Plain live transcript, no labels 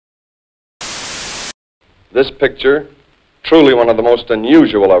This picture, truly one of the most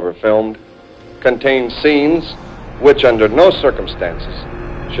unusual ever filmed, contains scenes which under no circumstances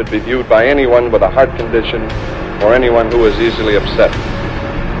should be viewed by anyone with a heart condition or anyone who is easily upset.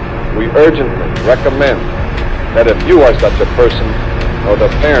 We urgently recommend that if you are such a person or the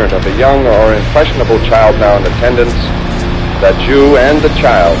parent of a young or impressionable child now in attendance, that you and the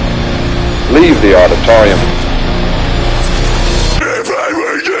child leave the auditorium. If I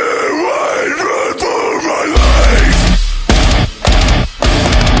were you, I'd run for my life.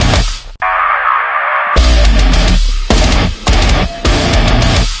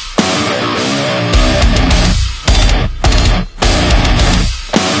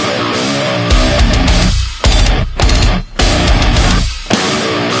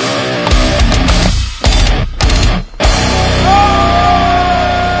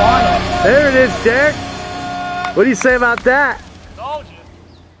 There it is, Derek. What do you say about that?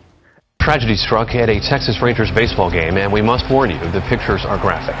 Tragedy struck at a Texas Rangers baseball game, and we must warn you, the pictures are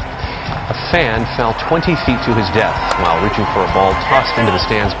graphic. A fan fell 20 feet to his death while reaching for a ball tossed into the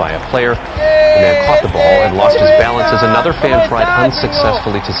stands by a player. The man caught the ball and lost his balance as another fan tried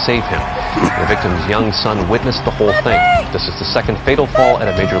unsuccessfully to save him. The victim's young son witnessed the whole thing. This is the second fatal fall at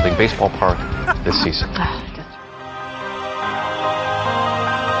a Major League Baseball park this season.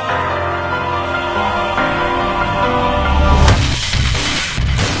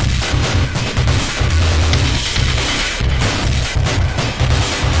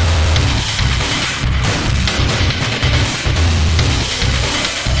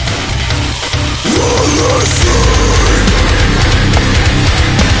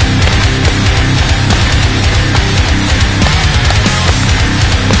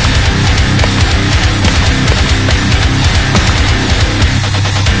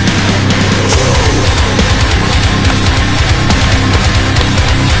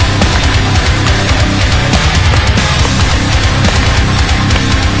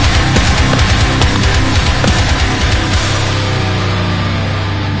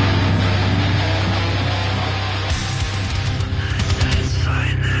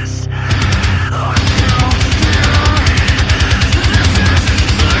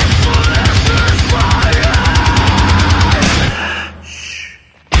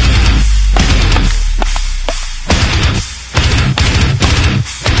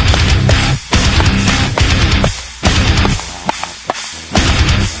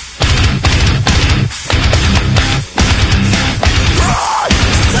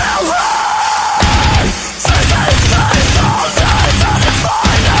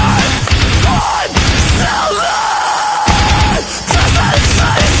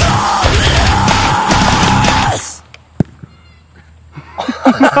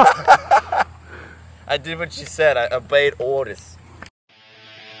 I did what she said. I obeyed orders.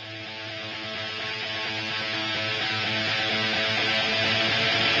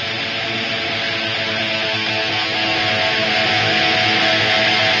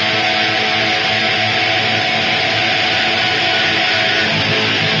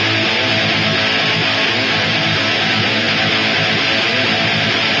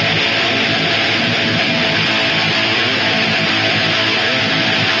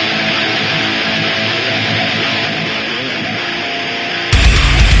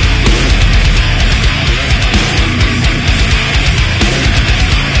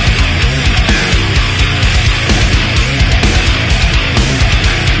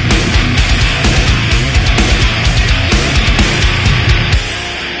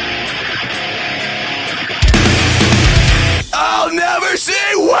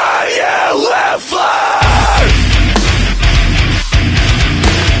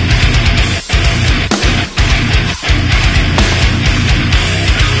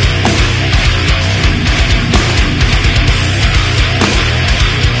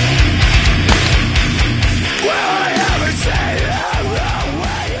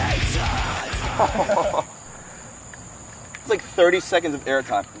 It's like 30 seconds of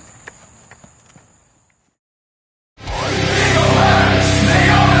airtime.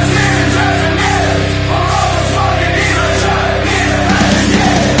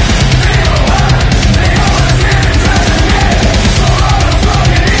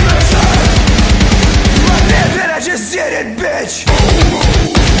 I just did it, bitch!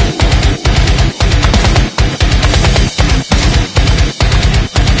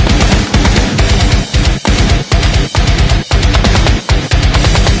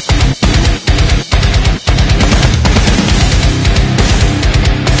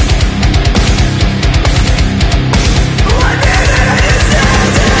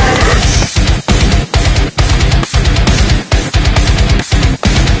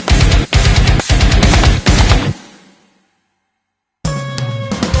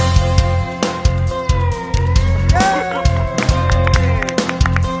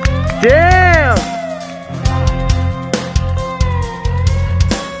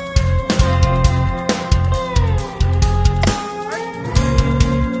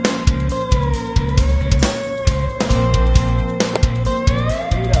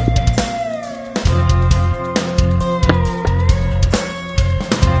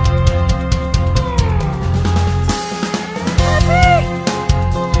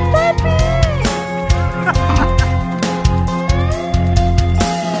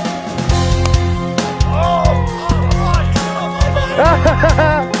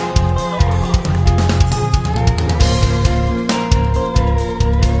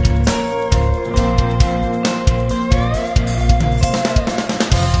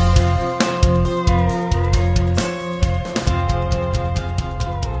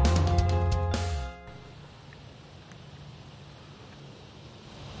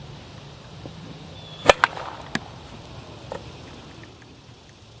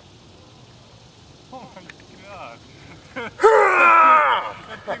 god.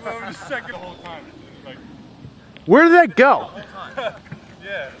 That thing went over the second the whole time. Like, Where did that go?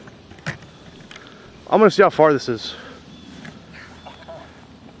 yeah. I'm gonna see how far this is.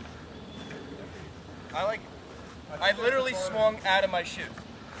 I literally swung out of my shoe.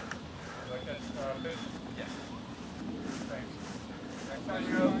 Like that, fish? Yeah. Thanks. Next time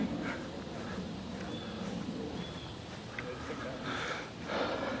you go.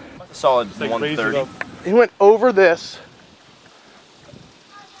 Solid Like 130. He went over this.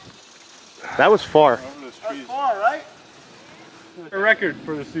 That was far. Over those trees. That's far, right? A record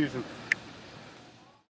for the season.